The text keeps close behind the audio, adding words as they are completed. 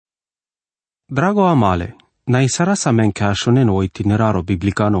Drago amale, na isara sa men ka shonen o itineraro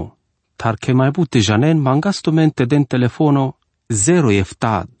biblicano, tar ke mai bute janen mangasto mente den telefono 0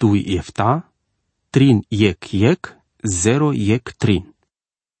 efta 2 efta, 3 yek 0 yek 3.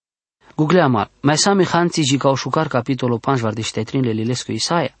 Google amal, mai sami hanci ji kao shukar capitolo 5 vardiste 3 le lilesco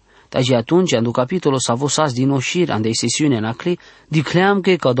Isaia. Taji atunci, ando capitolo sa vo sas din oshir ande sesiune nakli, dicleam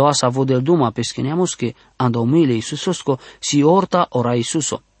che cadoa sa vo del duma peskeneamus che ando umile Isusosco si orta ora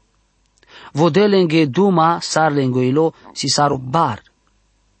Isuso. Vodelenge duma sarlengo ilo si saro bar.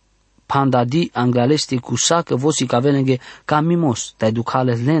 Pandadi angalesti cusa că vosi cavelenge camimos, ta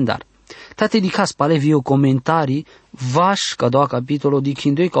educale lendar. Tate di cas pale vio comentarii vaș cadoa capitolo di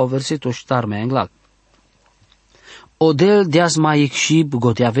chindoi ca o verseto ștar mai anglal. Odel deaz mai ecșib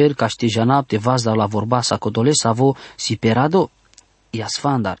goteaver ca ștejanap te vaz dau la vorba sa codole sa vo si perado.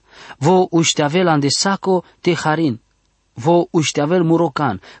 Iasfandar. Vo ușteavel ande saco te harin. Vo ușteavel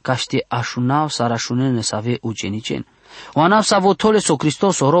murocan ca ște așunau sa rașunene sa ve ucenicen. Oanav sa vo tole so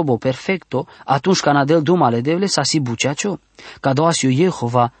Hristos o robo perfecto atunci ca nadel dumale devle sa si buceacio. Ca doas eu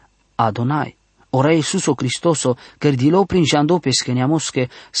Jehova Adonai. Ora Iisuso Hristoso cărdilo prin jando pesceniamosche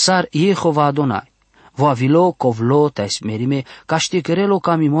sar Jehova Adonai. Vo avilo covlo ta smerime ca ște cărelo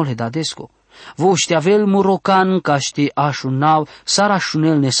camimol hedadesco. Vo ușteavel murocan ca ște așunau sar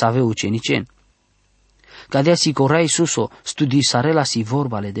așunel ne sa ve ucenicen. Cadea si cora Iisuso studii sarela si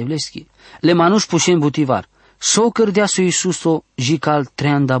vorba le devleschi. Le manuș pușen butivar. So cărdea su Iisuso jical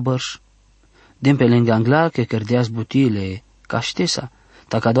treanda bărș. Den pe lângă anglar că cărdeas butiile ca ștesa.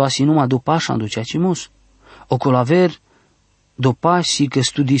 Ta ca doa si numai după așa înducea cimus. Ocolaver după si că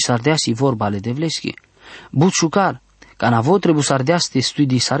studii sardea si vorba le devleschi. But șucar, ca n-avo trebuie sardea te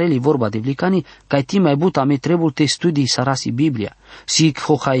studii sareli vorba de vlicani, ca ti mai but ame trebuie te studii sarasi Biblia. Si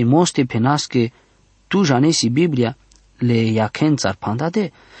hohaimos te penasche tu janesi Biblia le iakențar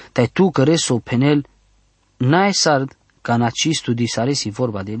pandade, tai tu căreso penel n-ai sard ca naci studii saresi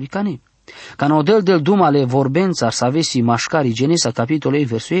vorba de vlicani. Ca n-odel del dumale vorbențar să avesi mașcari Genesa capitolul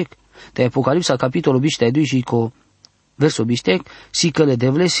versul ec, tai Apocalipsa capitolul biștea dui și co versul biștec, si că le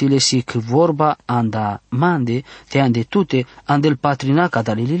devlesile si că vorba anda mande, te ande tute, andel patrina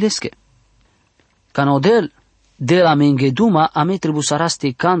cadalililesche. Ca n-odel de la mengeduma ame trebuie să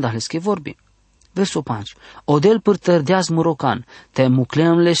raste candahlesche vorbi. Versul 5. Odel pârtărdeaz murocan, te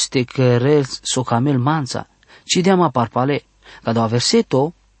mucleamles te cărel socamel manța, ci deama parpale. Ca doua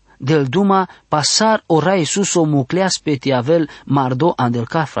verseto, del duma pasar ora Iisuso mucleas pe tiavel mardo andel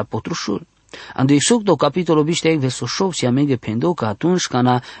carfra potrușul. Ando exocto capitolo biște versul 8 si amenge pendo că atunci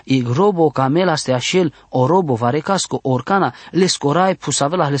cana igrobo camela ste așel o robo varecasco orcana lescorai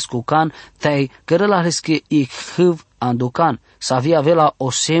pusavela lescocan tai cărela leske ikhv andocan savia vela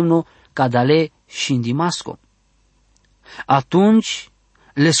o semno cadale și în Dimasco. Atunci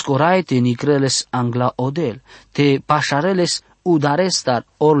lescorai te nicreles angla odel, te pașareles udarestar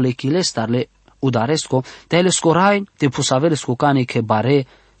or lechilestar le udaresco, te lescorai te pusaveles cu cane che bare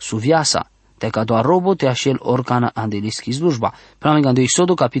su viasa, te ca doar robo te așel orcana andelischi slujba. Plameng ando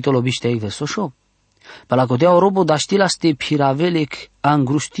Exodo capitolo biște verso 8. Pe la codea o robo da știlas te piravelec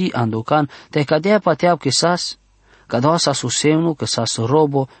angrusti andocan, te cadea pateau că sas, ca doa sa su semnu că sas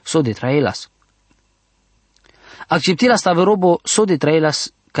robo so de traelas. Acceptira stave robo so de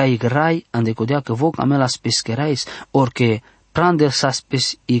traelas ca igrai andecodea că voc amelas peskerais, orche prander sas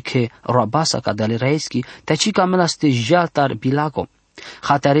pes ike roabasa ca de aleraeschi, te ci ca amelas te jaltar bilaco.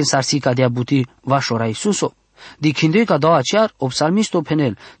 Hatearin sarsi ca de abuti vașora Iisuso. Di chindoi ca doa cear, obsalmisto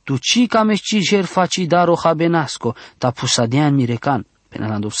penel, tu ci camesci jer faci daro habenasco, ta pusadean mirecan.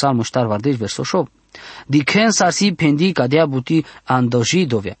 Penelando psalmul ștar vardeș verso 8. Di ken sarsi pendi ca de abuti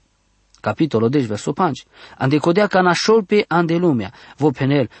andojidovia. Capitolo 10 verso 5. Ande codea ca nașol pe ande lumea. Vo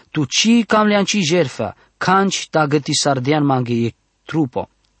penel, tu ci cam leanci jerfa, canci ta găti sardean manghe e trupo.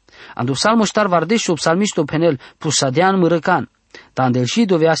 Ando psalmul ștar vardeș și psalmisto penel pusadean mărăcan. Ta andel și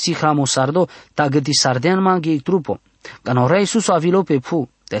dovea si hramo sardo, ta găti sardean manghe e trupo. Ca nora Iisus avilo pe pu,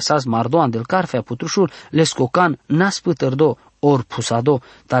 te sas mardo andel carfea putrușul, lescocan nas pătărdo, or pusado,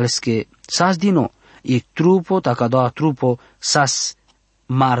 ta lesche sas dino, e trupo, ta ca doa trupo, sas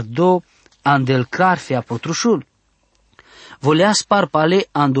mardo andel carfea potrușul. Volea sparpale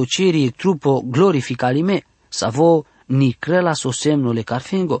andoceri e trupo glorificalime, sa vo nicrela so semnule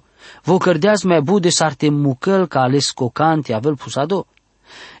carfengo, vo cărdeaz mai bude sarte mucăl ca ales cocante avel pusado.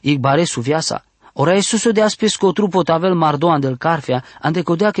 Igbare su viasa. Ora Iisuso de aspesco trupo tavel mardo andel carfea, ande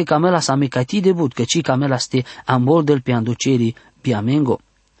codea că camela sa mecati debut, că ci camela ste amboldel pe andoceri piamengo.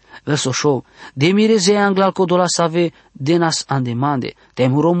 Verso 8. De mireze anglal codola save denas andemande, te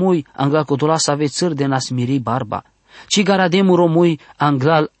muromui anglal codola save țăr denas miri barba. Ci garademu romui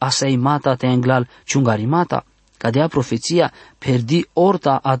anglal asaimata te anglal ciungarimata. Cadea profeția perdi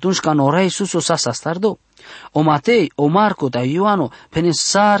orta atunci ca nora Iisus o sa stardo. O Matei, o Marco, ta Ioano,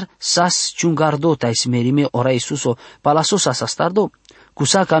 pensar sas ciungardo ta smerime ora Iisuso palaso sa stardo.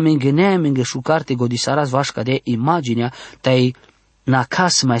 Cusa ca menghenea mengeshucarte godisaras vaș cadea imaginea tai na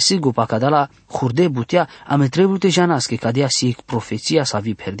cas mai sigur pa cadala hurde butea ame trebute janasche cadea si profeția sa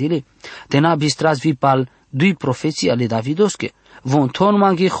vi perdile. Tena bistras vi pal dui profeția le Davidosche. Von ton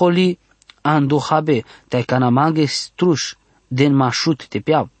mange holi andohabe tai kana mange struș den mașut te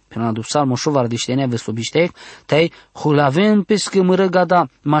piau. Până la Psalmul șovar de ștenea vesobiștec, tai hulaven pescă mărăgada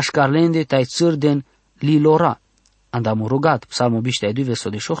mașcarlende tai țârden lilora. Andam rugat, Psalmul biștea 2 verso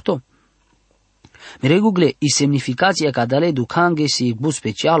de șohto. Miregugle, i semnificația cadale ducange si bu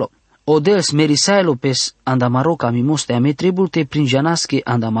specialo. Odel smerisaelo pes andamaroca mimos te ame trebul te prinjanasche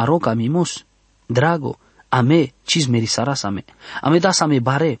andamaroca mimos. Drago, ame, cis merisaras ame. Ame das ame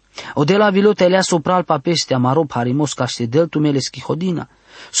bare. Odela vilo te lea sopral papeste amaro parimos caște del tumele schihodina.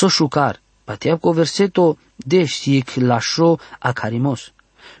 So șucar, pateab co verseto deștiec lașo acarimos.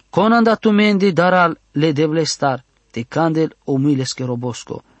 Conanda tumende daral le deblestar, te candel omilesche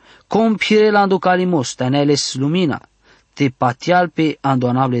robosco. Com pirelando calimos, taneles lumina, te patial pe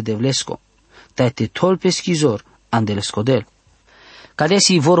andonable devlesco, te tol pe schizor, andelescodel.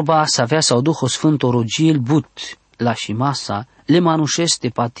 Cadesi vorba să avea sau Duhul Sfânt orogil but la și masa, le manușeste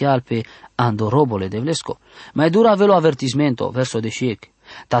patial pe andorobole devlesco. Mai dura velo avertismento, verso de șiec.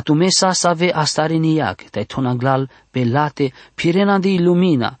 Tatu mesa să ave astare niac, te tonaglal pe late, pirena de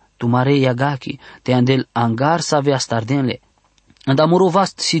ilumina, tu mare iagaki, te andel angar să ave astardenle.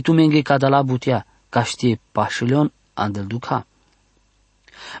 Andamurovast si tu menge cadala butea, ca știe pașilion andel duca.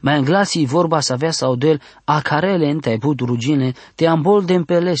 Mai înglasi vorba să avea sau del acarele în te put rugine, te ambol de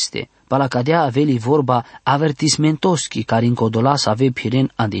împeleste, pala cadea aveli vorba avertismentoschi, care încodola să ave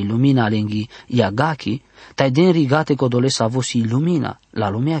piren ande ilumina lenghi iagaki, tai den rigate codole să avosi ilumina la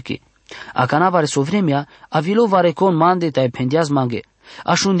lumeache. Acanavare sovremea, avilo varecon mande tai pendeaz mange,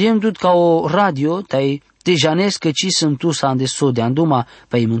 așundiem dut ca o radio, tai te janesc că ci sunt tu să andeso de anduma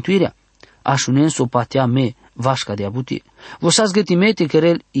pe mântuirea. Așunen so patea me vașca de abuti. Vosas gătimete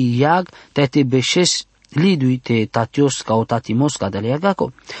cărel iag te beșes lidui te tatios ca o tatimos ca de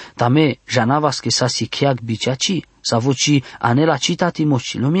leagaco. Tame janavas că sa si chiag biciaci, sa voci anela ci tatimos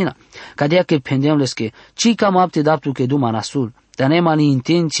ci lumina. Cadea că pendemles că ci cam apte daptu că duma nasul. Dar nemani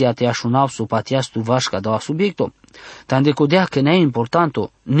intenția te așunau so patias tu vașca da subiecto. Tande codea că ne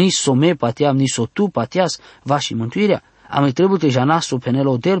importanto, ni so me patiam, ni so tu patias vași mântuirea. Ame trebute janaso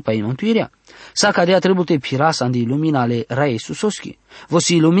penelo del pa mântuirea. Sa cadea trebute pirasa andi lumina ale rai susoschi.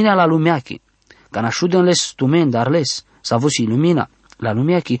 Vosi ilumina la lumeachi. Ca nașudenles tumen darles, sa vosi ilumina la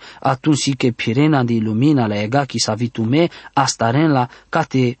lumeachi, atunci că pirena andi lumina la egaki sa vitume astaren la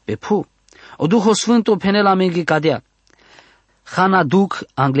cate pe pu. O Duhul Sfântul penela menge cadea. Hana duc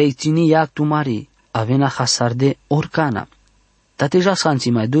angleitini iac tu mari, avena hasarde orcana. Tateja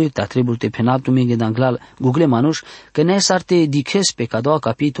sanții mai doi, ta trebul te penatu menge danglal Google manuș, că ne sarte diches pe cadoa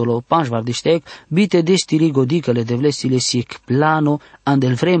capitolo, panșvar de ștec, bite de stiri godicele de vlesile sic plano,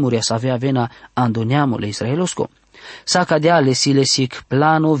 andel vremuria să avea vena andoneamule israelosco. Sa cadea lesile sic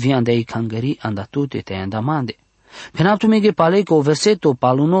plano, vian de cangări andatute te andamande. Penatu menge paleco verseto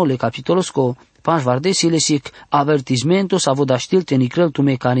palunole capitolosco, panșvar de sile sic avertismento sa voda știlte nicrel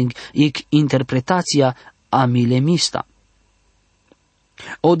tume caring ic interpretația amilemista.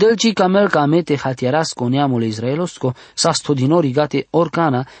 Odelci camel camete hatieras con neamul Israelosco, sa stodinori gate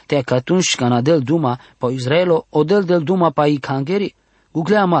orcana, te atunci canadel duma pa Israelo, odel del duma pa i cangeri.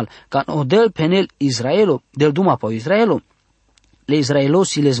 Google mal, can odel penel Israelo, del duma pa Israelo. Le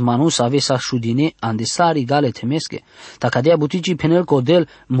Israelosi les manus avesa șudine andesari gale temesche, ta cadea butici penel codel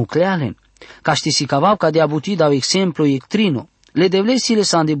muclealen. Ca ști si cavab cadea buti dau exemplu ectrino. Le devlesile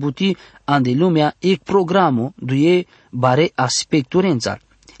s-a îndebuti ande lumea ec programo duie bare aspecturențar.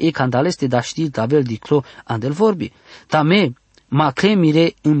 E candaleste da știl tavel diclo andel vorbi. Tame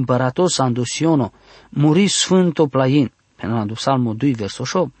maclemire împăratos andosiono muri sfânto plain. Până la Psalmul 2 verso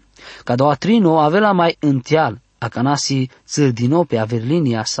 8. Ca doua trino avela mai înteal a canasi țârdino pe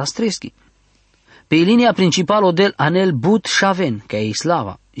averlinia sastreschi. Pe linia principală del anel but shaven, ca e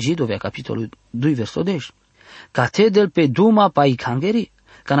slava. Jidovia capitolul 2 verso 10. Catedel pe duma pa i cangeri,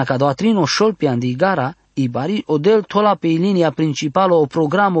 cana ca doua trino șol pe andigara, i bari odel tola pe linia principală o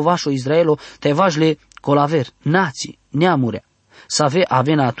programo vașo Israelo te vașle colaver, nații, neamurea. Să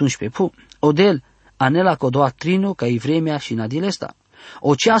avena atunci pe pu, odel anela co doua trino ca i vremea și nadilesta.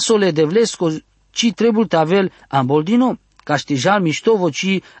 O ceasole de vlesco ci trebul te avel amboldino, ca știjal miștovo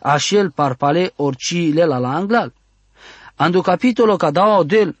ci așel parpale orici lela la anglal. Ando capitolo ca dao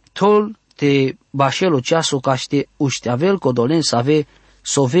odel tol te bașelo ceaso caște ușteavel codolen save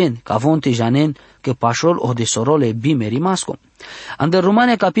soven ca vonte janen că pașol o de sorole bimeri masco. Ando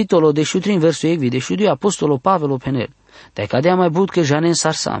Romania capitolo de șutrin versul egvi de șudiu apostolo Pavelo penel. Te cadea mai but că janen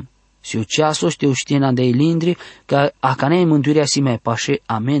sarsam. Si o ceaso ște uștien andei lindri că acanei mântuirea si mai pașe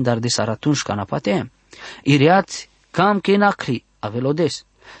amen dar de saratunș ca napatea. Iriat cam că nacri avelodes.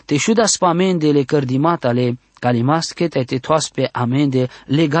 Te șuda spamendele cărdimatale calimasche te toaspe amende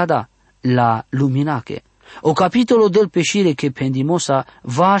legada la luminache. O capitolo del peșire che pendimosa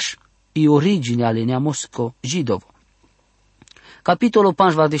vaș i origine ale neamosco jidovo. Capitolo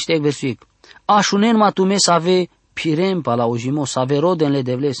 5 va deștec versuic. Așunen matume să ave pirempa la ojimo să ave rodenle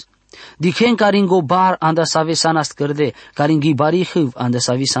devles. Dichen caringo bar anda să ave sanas cărde, caringi bari hâv anda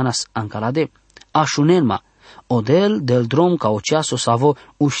să avi sanas ancalade. Așunen ma. Odel del drom ca o ceaso savo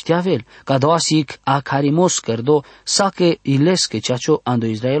ușteavel, ca doasic a carimos cărdo, sache ilesche ceacio ando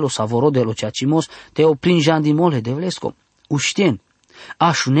Israelo savoro de lo ceacimos te o prinjandimole de vlesco. Uștien,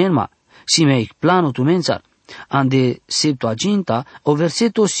 așunelma, si meic planu tu mențar, ande Septuaginta, o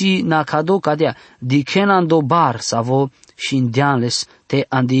verseto si na cado cadea, dicenando bar savo și indianles te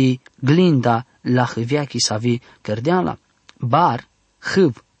andi glinda la hâviachi savi cărdeanla. Bar,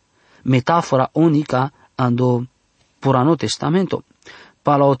 hâv, metafora unica ando Purano Testamento.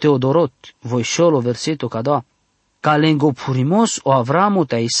 Palao Teodorot, voișolo verseto cadoa. Calengo purimos o Avramo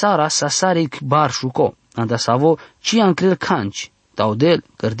ta Isara sasaric bar șuco. Anda savo ci ancrel canci. Taudel,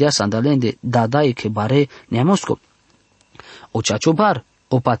 cărdea sandalende dadai che bare neamosco. O ceacio bar,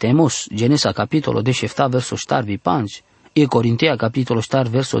 o patemos, Genesa capitolo de șefta verso ștarvi panci. E Corintea capitolo ștar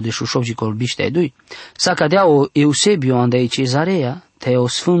verso de șușovji colbiște dui. Sa cadea o Eusebio andai Cezarea, te o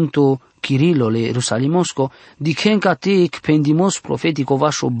sfântul Kirilole Ierusalimosco, dicen ca teic pendimos profetico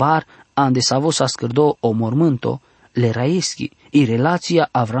vașo bar ande savo sa scârdo o mormânto, le raeschi, i relația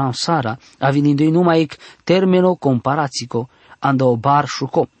Avram-Sara, avindindui numaic termeno comparațico, ande o bar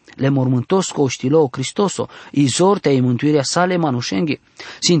șuco, le mormântosco știlo Cristoso, izorte ai mântuirea sale manușenghe.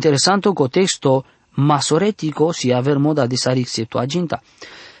 Si interesanto contexto masoretico si aver moda de saric Septuaginta.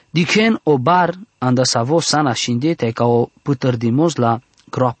 Dicen o bar ande savo sana șindete ca o pătărdimos la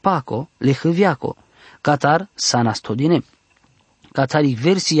groapaco le hâviaco, catar sanastodine. Cataric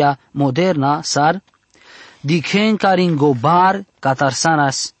versia moderna sar, dicen caringo bar, catar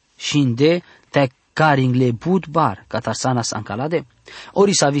sanas shinde, te caring le bud bar, catar sanas ancalade.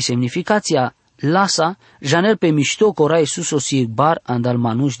 Ori savi semnificația lasa, janel pe mișto cora Iisus o siec bar andal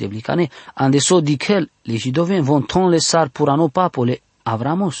manuș de blicane, andeso dichel le jidoven von ton le sar purano papole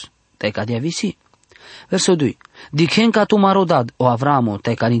Avramos, te cadia visi. Verso 2. Dicen ca tu marodad o Avramo,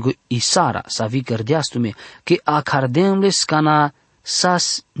 te caringo Isara, sa vi cărdeastume, che acardemles cana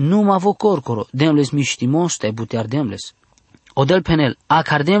sas numa vocorcoro, demles miștimos te butear demles. Odel penel,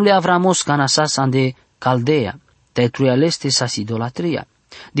 acardemle Avramos cana sas ande Caldea, te truialeste sas idolatria.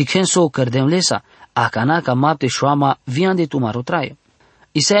 Dicen so cărdemlesa, acana ca mapte șoama viande tu marotraie.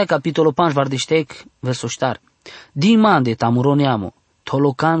 Isaia capitolo 5 vardeștec, verso ștar. Dimande tamuroneamo,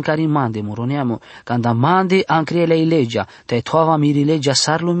 tolocan cari mande muroneamo, canda mande ancrielei legea, te toava miri legea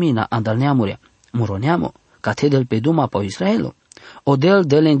sar lumina andal neamurea. Muroneamo, ca te del pe duma pa Israelo. Odel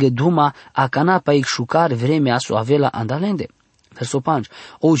de lenghe duma a cana pa ic șucar vremea su avela andalende. Verso 5.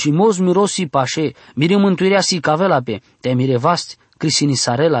 O jimos mirosi pașe, miri mântuirea si cavela pe, te mire vast, crisini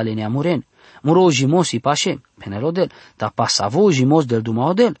sarela le neamuren. Muro o jimosi pașe, penel odel, ta pasavo o jimos del duma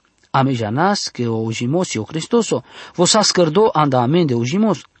odel. Amejanas que o jimosi o Cristoso, vos a scărdo anda amende o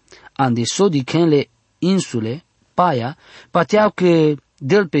jimos. Ande sodi kenle insule, paia, pateau que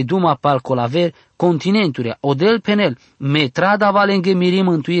del pe duma pal colaver continenturea, o del penel, metrada valenghe miri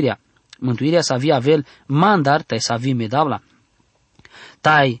mântuirea. Mântuirea sa via vel mandar, tai sa vi medavla.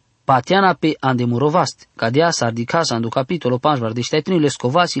 Tai pateana pe ande murovast, cadea s-ar dica sa andu capitolo 5 vardeștea trinile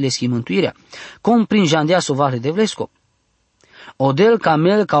scovasi le schi mântuirea, cum prin jandea sovare de vlesco. Odel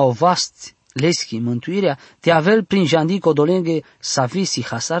camel ca o vast leschi mântuirea, te avel prin jandi codolenghe sa visi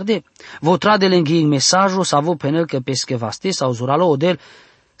hasarde. Votra de lenghi mesajo sa vo penel că pesche vaste sau zuralo odel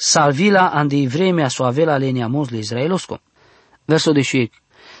salvila ande vremea so avela le neamos le Israelosco. Verso de șuiec.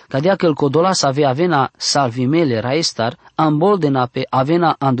 Cadea că el codolas avea avena salvimele raestar, amboldena pe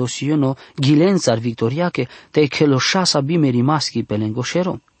avena andosiono ghilențar victoriache, te cheloșasa bimeri maschi pe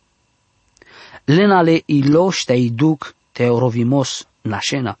lengoșero. Lenale iloș te iduc te rovimos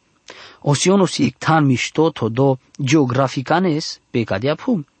nașena. Osionos ictan mișto todo geograficanes pe cadea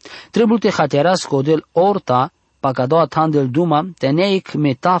pum. Trebuie te hateras codel orta pa cadoa tandel duma te neic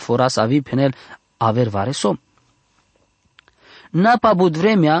metafora sa vi penel aver vareso. N-a pabut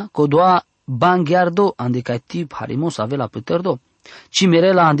vremea codoa Banghiardo ande ca tip harimos avela pătărdo.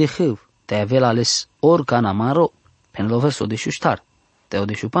 Cimerela ande hăv, te avela ales orcan amaro, penelo verso de șuștar. Teo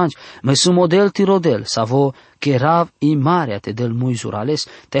de șupanci, mă su model tirodel, savo cherav i marea te del muizur ales,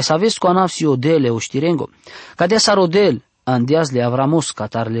 te saves cu anav si odele o știrengo. Cadea sarodel, andiaz le avramos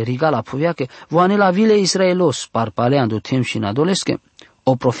catar le rigala puviache, voane la vile israelos, parpaleando tem și nadolesche.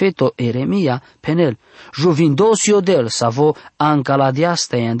 O profeto Eremia, penel, juvindos iodel, savo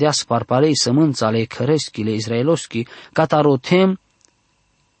ancaladiasta e andeas parpalei sămânța ale căreschile israeloschi, catarotem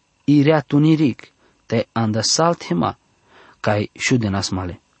ireatuniric, te andăsaltema, cai șudenas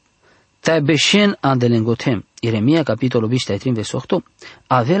male. Te beșen andelengotem, Eremia, capitolul 23, versul 8,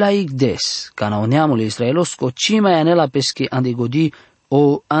 avela igdes, ca na neamul israelosco, cima anela pesche andegodi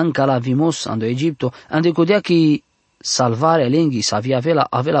o ancalavimos ando Egipto, andegodia che salvarea lenghi sa via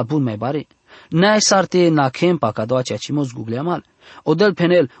avela bun mai bare. N-ai sarte na kempa ca doa ceea ce mos googlea mal. O del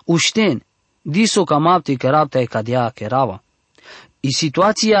penel, ușten, diso ca mapte că rapta e cadea kerava. I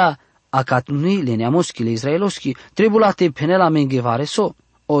situația a catunui le neamoschile israeloschi trebuie te penela mengevare so.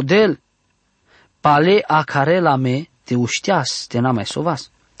 O del pale a carela me te ușteas, te n-a mai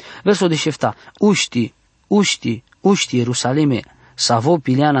sovas. Versul de șefta, uști Ierusalime, savo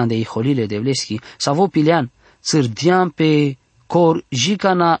piliana de iholile de vleschi, savo pilian, țârdeam pe cor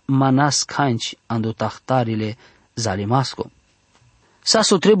jicana manas canci ando tahtarile zalimasco.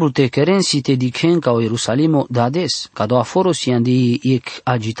 Saso trebul te keren si te diken ca o Ierusalimo dades, ca doa foros andi ec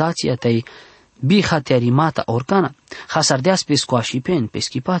agitația tei biha te arimata orcana, hasardeas pe scoașipen, pe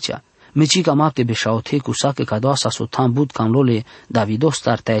schipacea, mecica mapte beșaote cu sacă ca doa saso tan bud can lole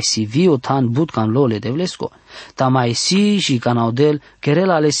Davidostar te si vio tan bud can lole de vlesco, ta mai si și canaudel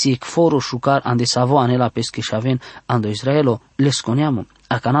kerela lesi ec foro șucar ande savo anela pesche șaven ando Israelo lesconeamu,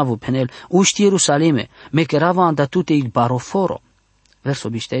 a canavo penel, uști Ierusalime, me kerava andatute ec baroforo. Verso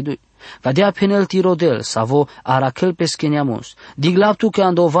 22. Cadea penel tirodel, savo arachel peskeneamos, diglaptu che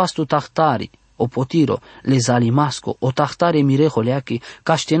ando vastu tahtari, o potiro, le zalimasco, o tahtare mireho leachi,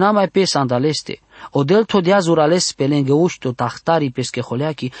 caștena mai pe sandaleste, o del todeazur ales pe lângă uști o tahtari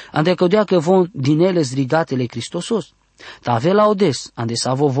peskeholeachi, ande cădea că von dinele zrigatele Cristosos. Ta avela odes, ande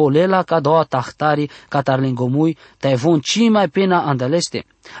savo volela ca doua tahtari catar lengomui, ta von ci mai pena andaleste.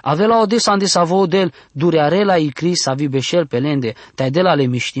 Avela odes ande savo odel durearela i Cris avi beșel pelende, ta de la le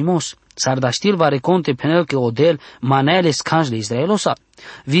miștimos. Sardaștil va reconte penel că odel manele scanjle Israelosa.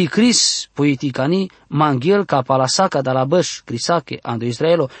 Vi Cris poeticani manghel ca palasaca de la băș crisache ando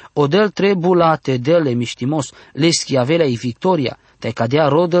Israelo, odel trebula te del le miștimos, le schiavela i victoria, te cadea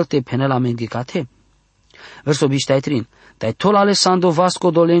rodel te penela menghicate. Verso 23. Tai tol Alessandro Vasco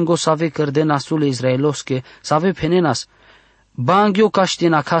Dolengo save cărde nasule israelosche, save penenas, banghio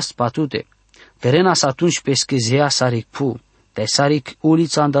caștina cast patute, perenas atunci peschezea saric pu, tai saric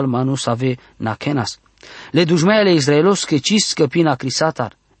ulița andalmanu save nakenas. Le dușmeale israelosche cis căpina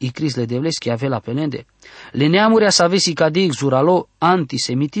crisatar, i cris le devleschi avea pelende. Le neamurea save si cade exuralo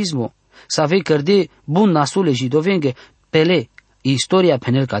antisemitismo, save cărde bun nasule jidovenghe, pele, istoria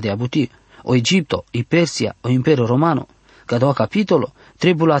penel cadea buti. O Egipto, i Persia, o Imperiul Romano, ca doua capitolo,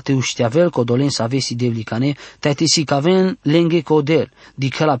 trebula te ușteavel codolen să avesi devlicane, te si caven lenghe codel,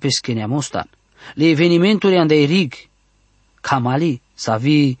 dică la peschenea mostan. Le evenimenturi andai rig, camali, să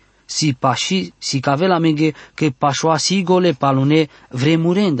avi si pași, si cavela menghe, că pașoa sigole palune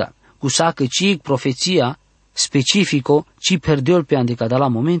vremurenda, cu sacă cic profeția specifico, ci perdeol pe andecada la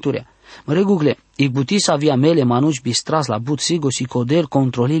momenturea. Mă regugle, igbutis avia mele manuci bistras la but sigos i codel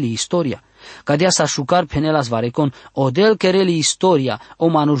controlili istoria. Cadea sa șucar penelas varecon, odel kereli istoria, o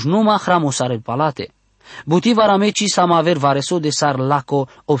manuci numa hramosar el palate. Buti varameci sam aver vareso de sar laco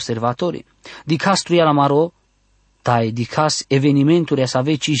observatori. Dicas truia la maro, tai dicas evenimenturia sa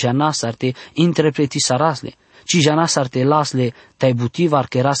ve ci janasar te interpreti sarasle, ci janasar te lasle, tai buti var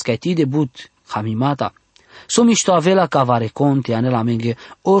keras ca ti de but hamimata. So mișto avela ca varecon te anela menghe,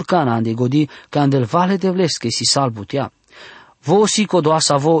 orcana ande godi, ca andel vale de vlesche si salbutea. Vo si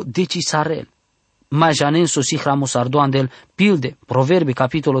codoasa vo decisarel. Mai janen so si hramosardoandel pilde, proverbe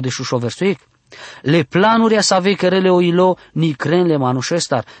capitolul de șușo versuic. Le planuria sa ve cărele o ilo ni crenle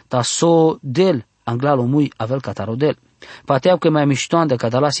manușestar, ta so del, anglalo mui avel catarodel. Pateau că mai miștoandă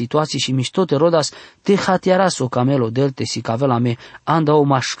ca la situații și miștote rodas te hatiaras o camelo del te si cavela me anda o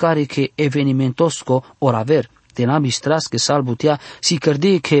mașcare că evenimentosco oraver. Te n-am bistras că salbutea si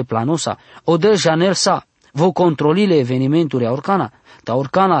cărdee că planosa, o del janel sa. Vo controlile evenimenturi a orcana, ta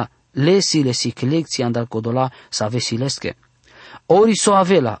orcana lesile si clecții andal codola sa vesilesche. Ori so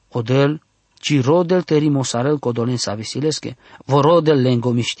avela, odel, ci rodel terimosarel codolen sa vesilesche, vo rodel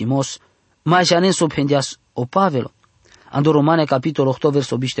lengo miștimos, mai janen so pendeas o pavelo. Ando Romane capitolo 8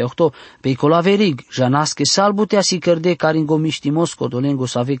 verso 28, peicolo averig, janas que salbutea si cărde caringo miștimos codolengo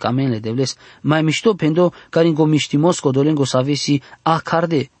să ave camene de vles, mai mișto pendo caringo miștimos codolengo să ave si a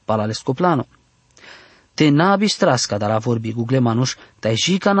carde palalescoplano. Te n-abistras dar a vorbi gugle manuș, tai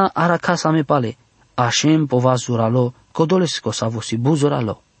jicana ara casa me pale, Hashem povazuralo, kodolesco să avo si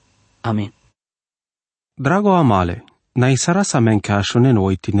buzuralo. Amin. Drago amale, naisarasa menkäshonen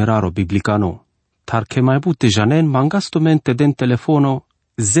o itineraro biblicano, tarke mai bute janen mangastomente den telefono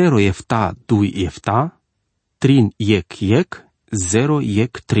 0 efta 2 efta, 3 yek 0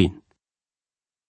 yek 3.